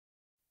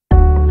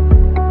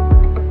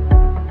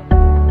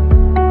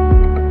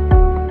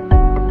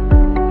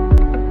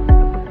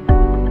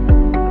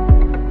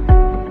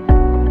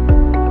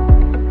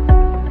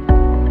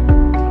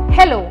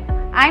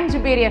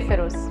Jubairiya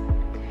Firoz.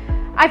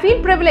 I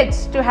feel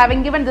privileged to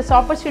having given this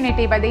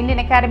opportunity by the Indian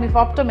Academy of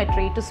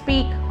Optometry to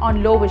speak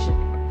on low vision.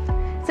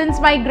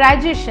 Since my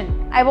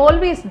graduation, I've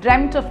always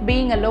dreamt of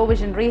being a low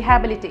vision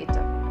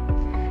rehabilitator.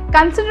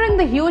 Considering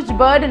the huge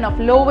burden of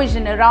low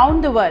vision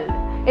around the world,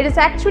 it is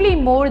actually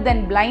more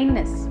than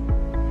blindness.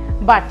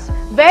 But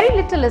very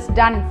little is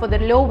done for the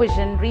low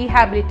vision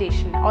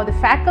rehabilitation or the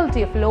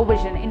faculty of low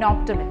vision in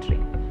optometry.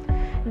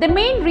 The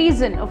main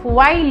reason of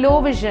why low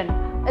vision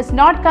is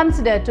not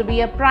considered to be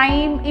a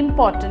prime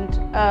important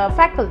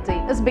faculty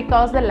is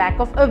because the lack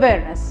of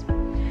awareness.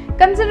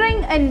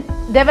 Considering in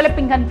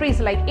developing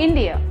countries like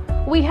India,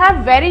 we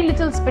have very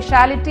little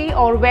speciality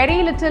or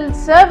very little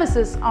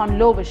services on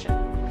low vision.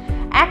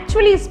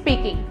 Actually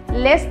speaking,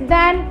 less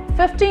than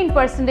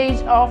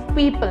 15% of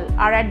people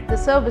are at the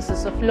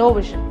services of low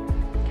vision.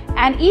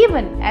 And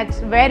even at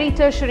very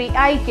tertiary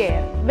eye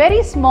care,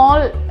 very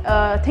small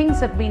things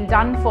have been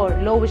done for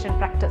low vision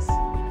practice.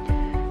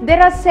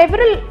 There are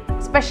several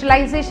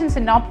specializations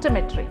in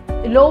optometry.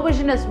 Low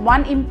vision is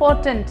one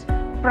important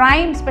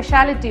prime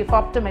specialty of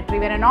optometry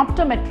where an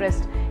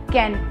optometrist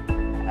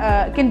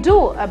can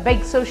do a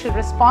big social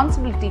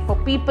responsibility for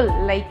people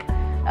like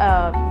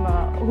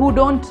who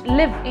don't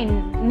live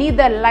in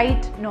neither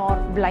light nor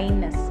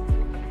blindness.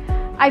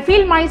 I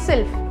feel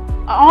myself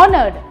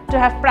honored to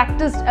have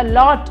practiced a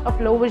lot of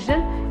low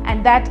vision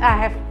and that I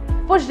have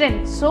pushed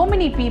in so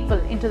many people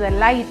into the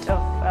light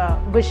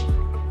of vision.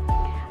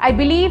 I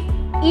believe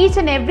each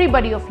and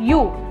everybody of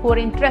you who are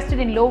interested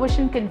in low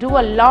vision can do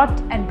a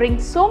lot and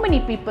bring so many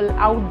people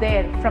out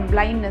there from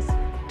blindness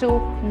to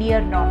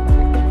near normal.